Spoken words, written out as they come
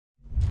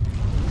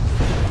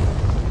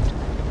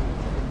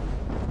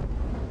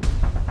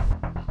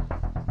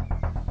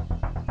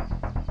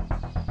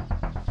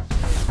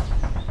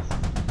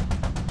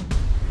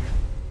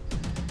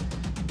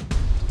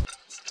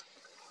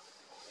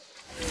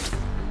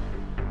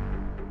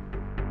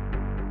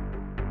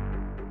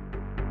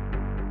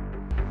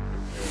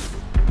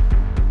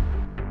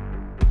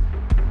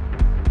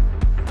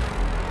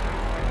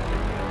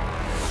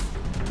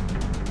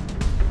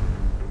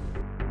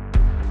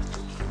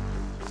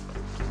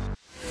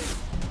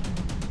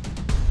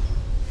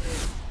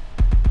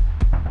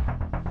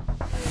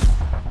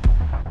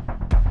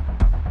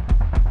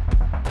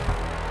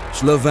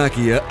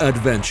Slovakia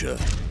Adventure.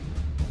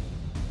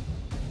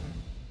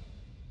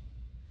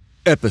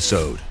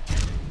 Episode: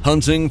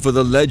 Hunting for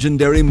the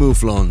legendary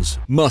Mouflons,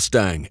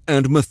 Mustang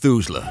and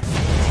Methuselah.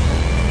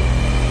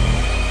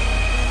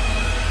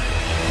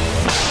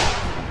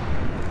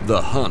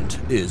 The hunt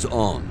is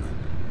on.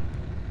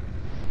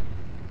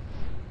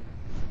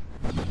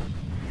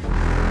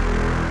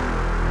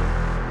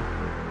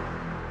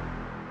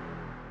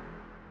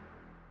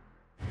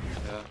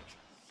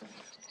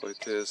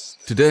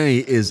 Today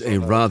is a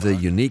rather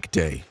unique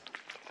day.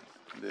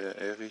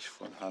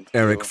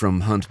 Eric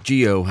from Hunt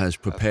Geo has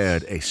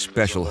prepared a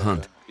special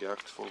hunt.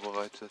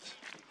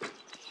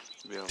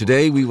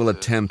 Today we will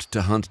attempt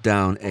to hunt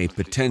down a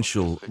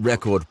potential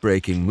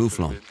record-breaking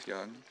Mouflon.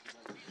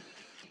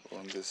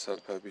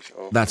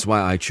 That's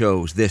why I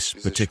chose this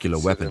particular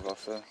weapon.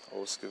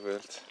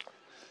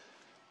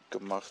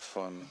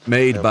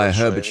 Made by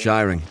Herbert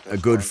Scheiring, a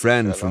good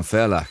friend from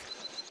Verlag,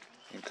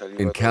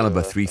 in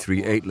caliber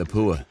 .338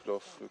 Lapua.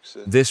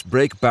 This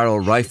break barrel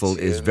rifle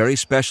is very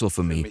special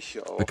for me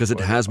because it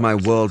has my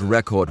world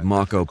record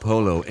Marco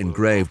Polo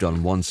engraved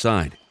on one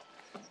side.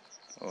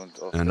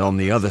 And on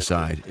the other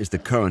side is the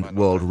current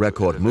world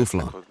record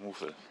Mouflon.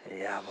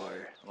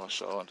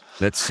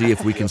 Let's see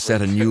if we can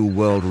set a new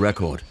world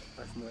record.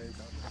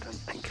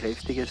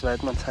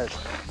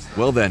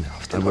 Well then,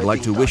 I would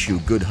like to wish you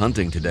good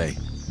hunting today.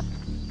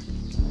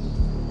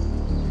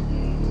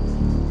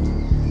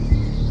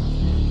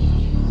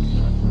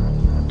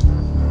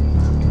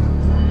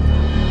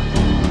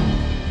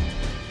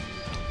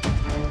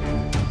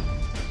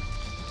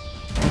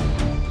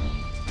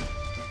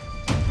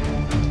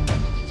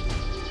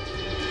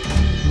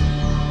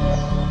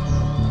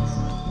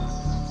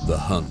 The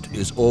hunt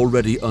is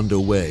already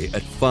underway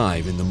at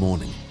 5 in the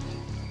morning.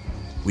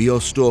 We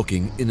are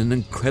stalking in an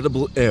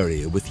incredible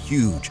area with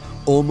huge,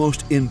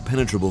 almost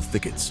impenetrable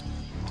thickets,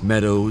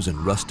 meadows and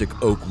rustic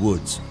oak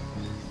woods.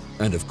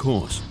 And of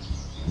course,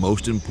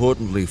 most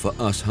importantly for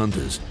us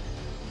hunters,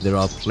 there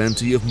are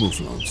plenty of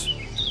Mouflons.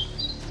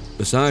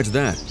 Besides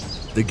that,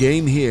 the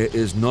game here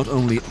is not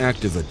only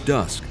active at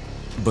dusk,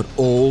 but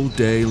all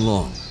day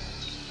long.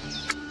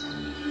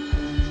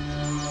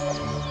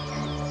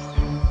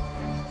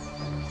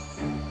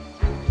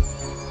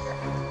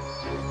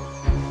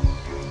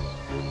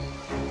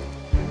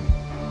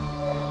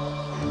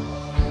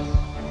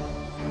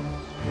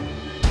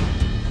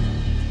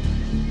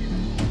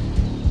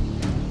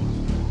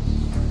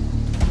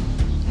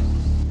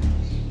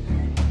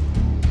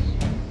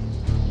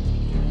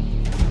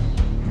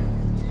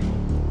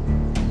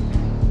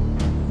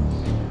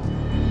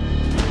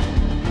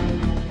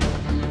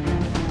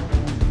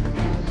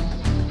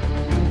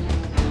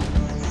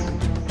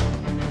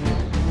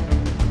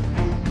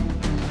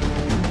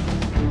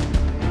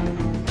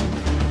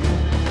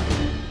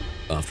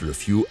 After a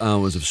few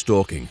hours of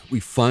stalking, we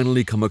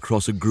finally come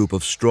across a group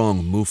of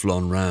strong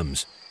Mouflon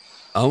rams.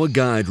 Our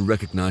guide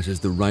recognizes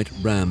the right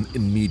ram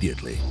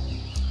immediately.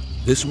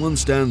 This one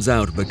stands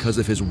out because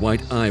of his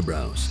white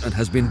eyebrows and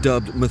has been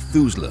dubbed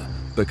Methuselah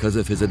because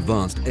of his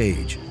advanced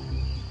age.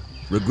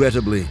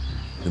 Regrettably,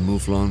 the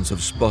Mouflons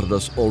have spotted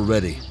us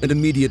already and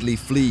immediately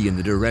flee in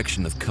the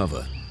direction of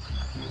cover.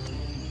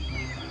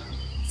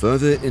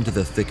 Further into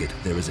the thicket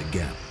there is a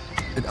gap,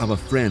 and our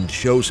friend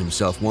shows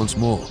himself once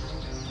more.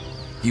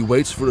 He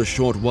waits for a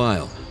short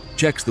while,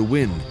 checks the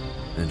wind,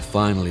 and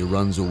finally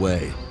runs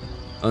away,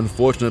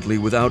 unfortunately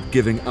without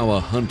giving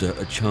our hunter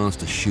a chance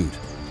to shoot.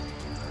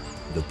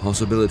 The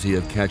possibility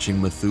of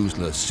catching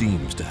Methuselah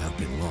seems to have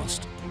been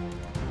lost.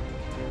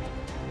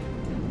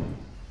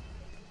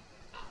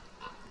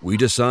 We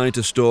decide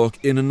to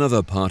stalk in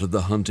another part of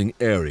the hunting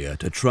area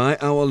to try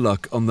our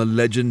luck on the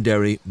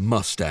legendary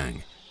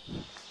Mustang.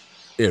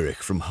 Eric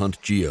from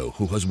Hunt Geo,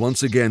 who has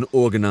once again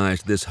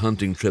organized this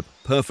hunting trip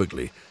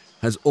perfectly,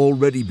 has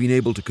already been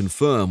able to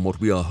confirm what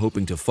we are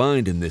hoping to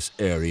find in this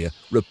area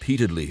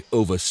repeatedly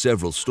over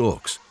several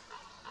stalks.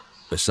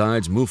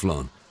 Besides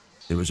Mouflon,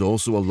 there is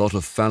also a lot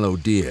of fallow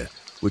deer,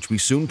 which we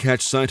soon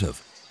catch sight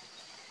of.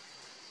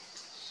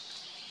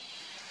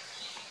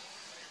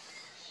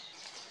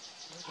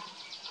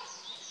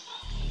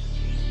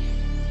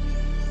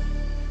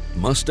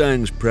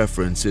 Mustang's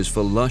preference is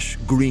for lush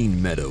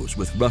green meadows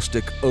with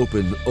rustic,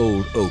 open,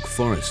 old oak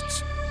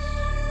forests.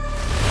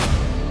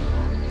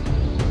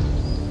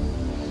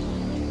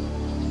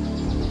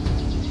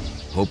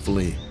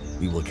 Hopefully,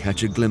 we will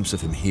catch a glimpse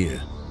of him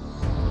here.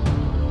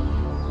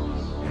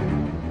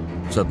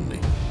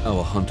 Suddenly,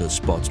 our hunter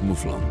spots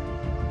Mouflon.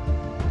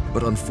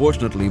 But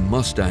unfortunately,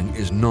 Mustang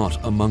is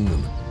not among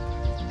them.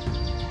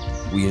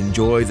 We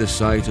enjoy the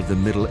sight of the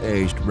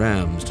middle-aged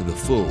rams to the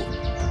full.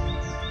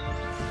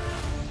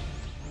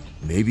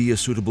 Maybe a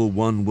suitable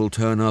one will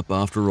turn up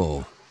after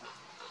all.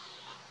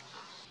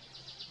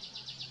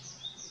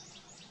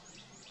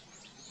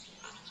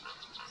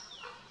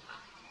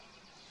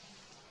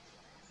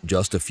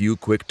 Just a few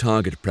quick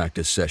target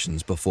practice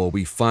sessions before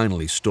we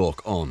finally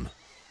stalk on.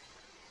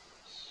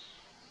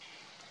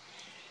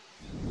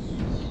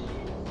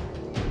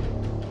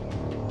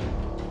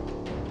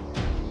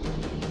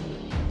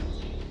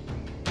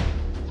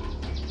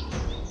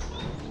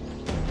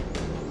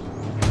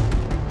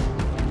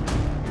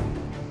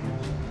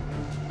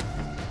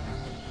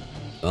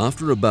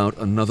 After about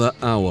another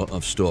hour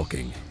of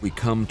stalking, we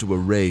come to a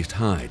raised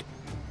hide.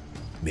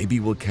 Maybe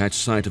we'll catch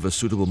sight of a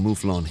suitable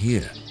mouflon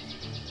here.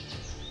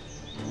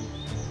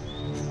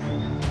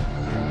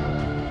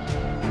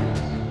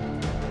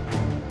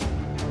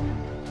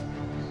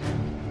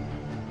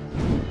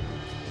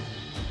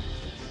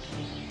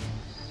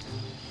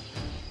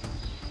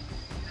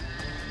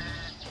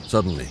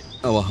 Suddenly,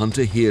 our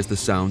hunter hears the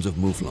sounds of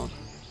mouflon.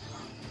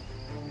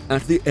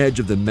 At the edge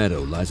of the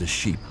meadow lies a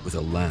sheep with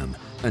a lamb,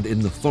 and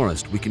in the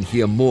forest we can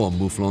hear more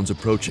mouflons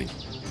approaching.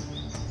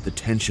 The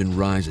tension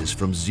rises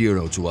from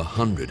 0 to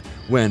 100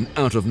 when,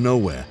 out of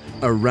nowhere,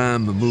 a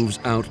ram moves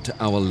out to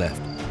our left.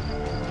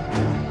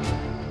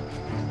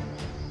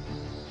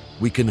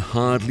 We can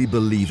hardly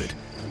believe it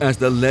as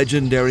the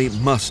legendary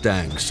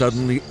Mustang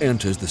suddenly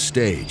enters the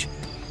stage.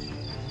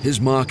 His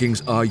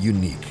markings are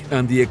unique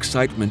and the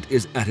excitement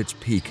is at its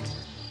peak.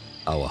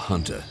 Our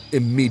hunter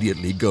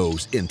immediately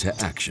goes into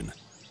action.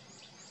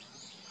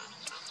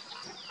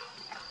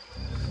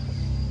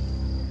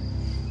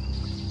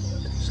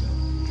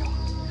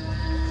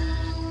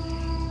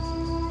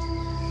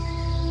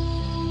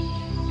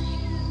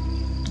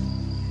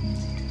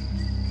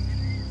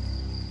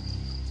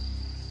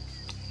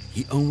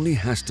 He only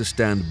has to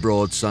stand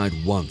broadside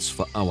once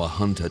for our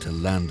hunter to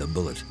land a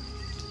bullet.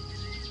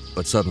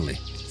 But suddenly,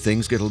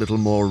 things get a little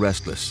more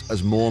restless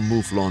as more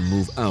mouflon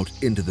move out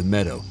into the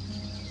meadow.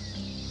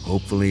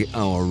 Hopefully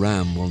our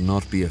ram will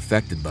not be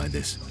affected by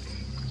this.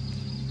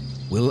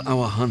 Will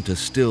our hunter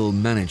still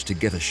manage to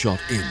get a shot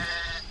in?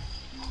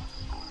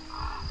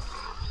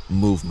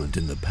 Movement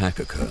in the pack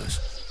occurs.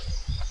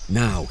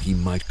 Now he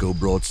might go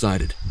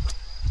broadsided.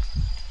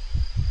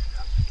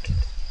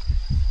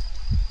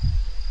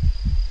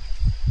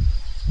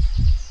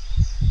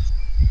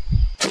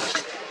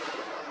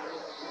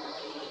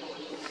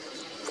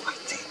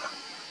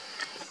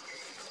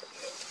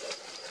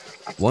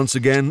 Once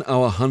again,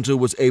 our hunter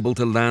was able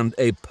to land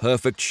a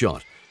perfect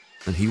shot,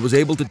 and he was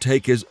able to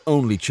take his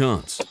only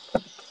chance.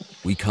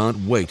 We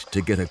can't wait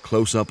to get a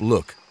close-up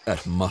look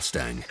at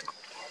Mustang.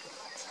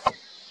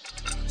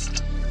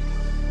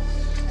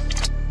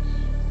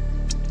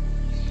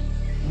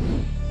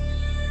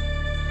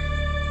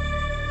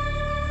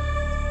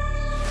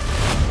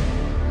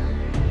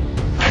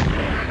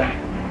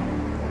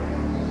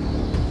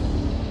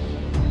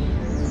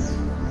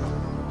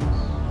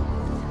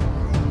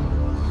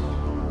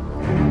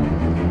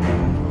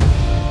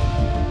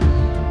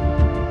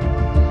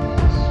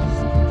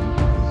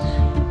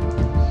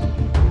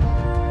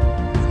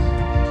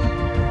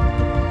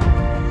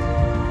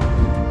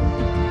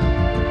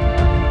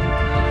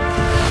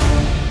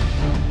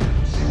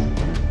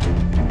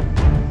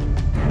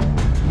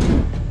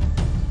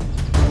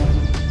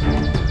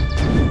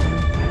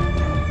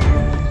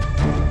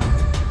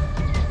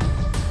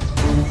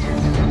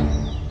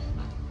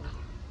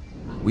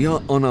 We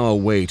are on our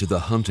way to the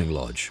hunting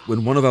lodge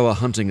when one of our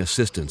hunting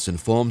assistants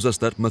informs us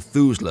that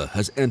Methuselah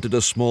has entered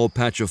a small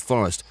patch of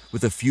forest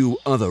with a few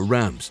other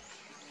rams.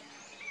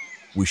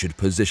 We should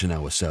position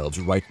ourselves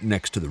right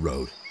next to the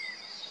road.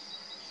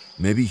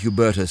 Maybe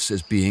Hubertus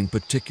is being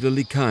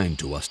particularly kind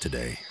to us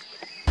today.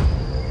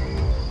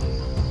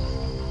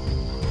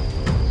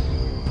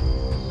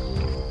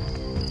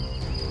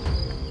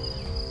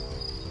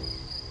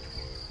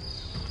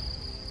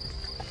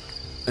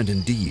 And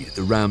indeed,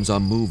 the rams are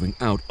moving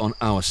out on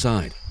our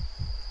side.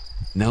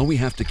 Now we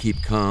have to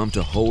keep calm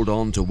to hold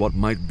on to what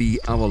might be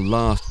our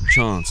last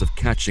chance of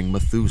catching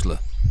Methuselah.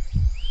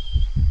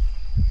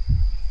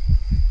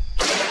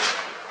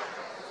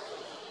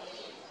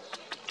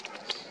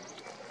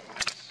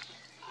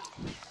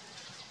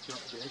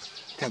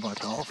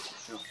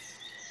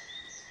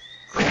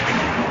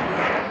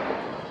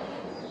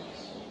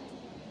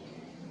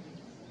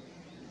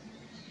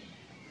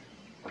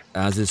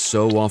 As is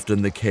so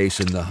often the case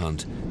in the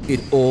hunt, it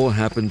all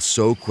happened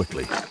so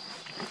quickly.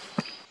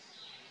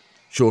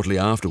 Shortly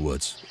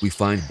afterwards, we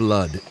find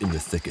blood in the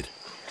thicket.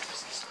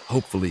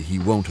 Hopefully he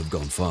won't have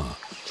gone far.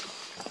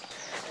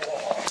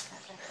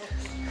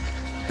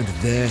 And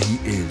there he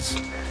is.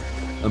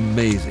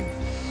 Amazing.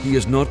 He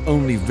is not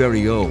only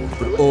very old,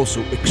 but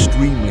also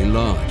extremely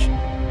large.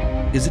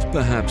 Is it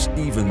perhaps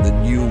even the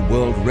new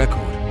world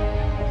record?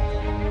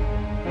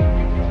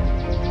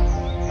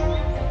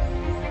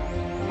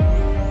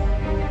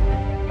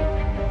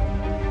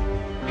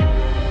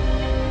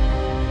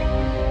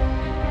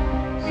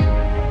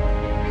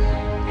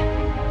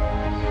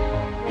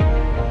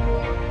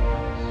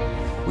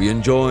 We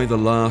enjoy the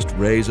last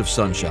rays of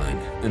sunshine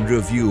and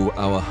review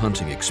our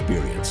hunting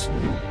experience.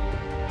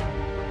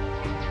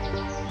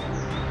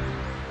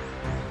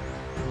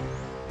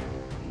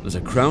 As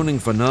a crowning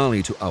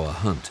finale to our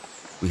hunt,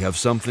 we have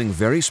something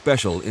very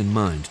special in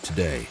mind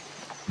today.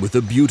 With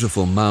a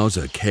beautiful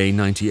Mauser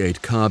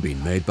K98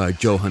 carbine made by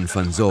Johann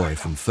van Zooy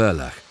from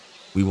Verlach,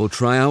 we will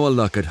try our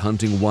luck at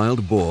hunting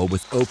wild boar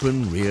with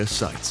open rear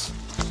sights.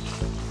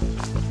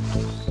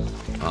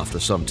 After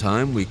some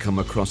time, we come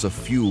across a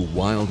few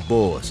wild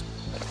boars.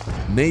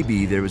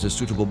 Maybe there is a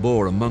suitable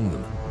boar among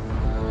them.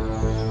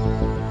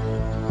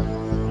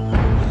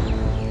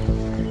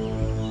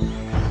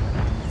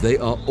 They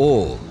are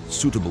all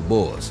suitable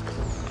bores.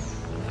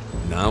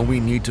 Now we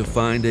need to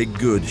find a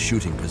good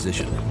shooting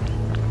position.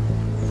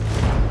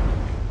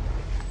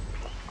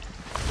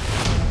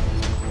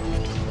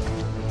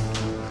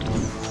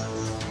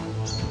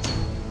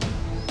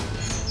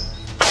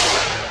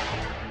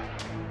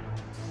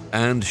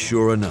 And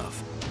sure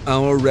enough,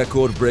 our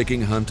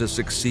record-breaking hunter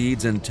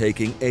succeeds in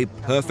taking a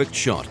perfect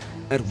shot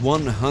at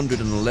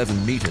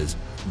 111 meters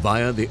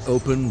via the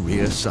open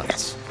rear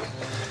sights.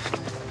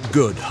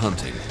 Good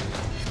hunting.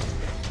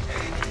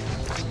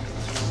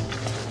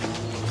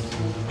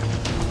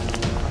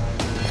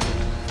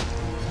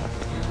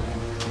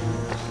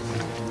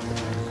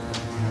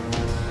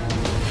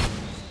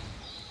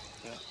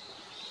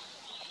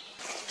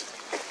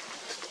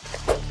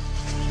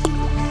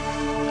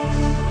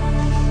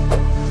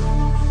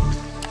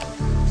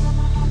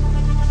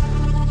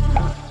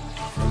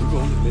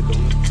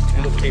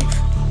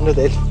 Nur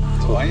das.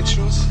 So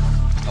Einschuss,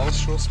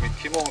 Ausschuss mit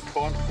Kimmer und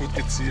Korn, gut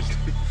gezielt.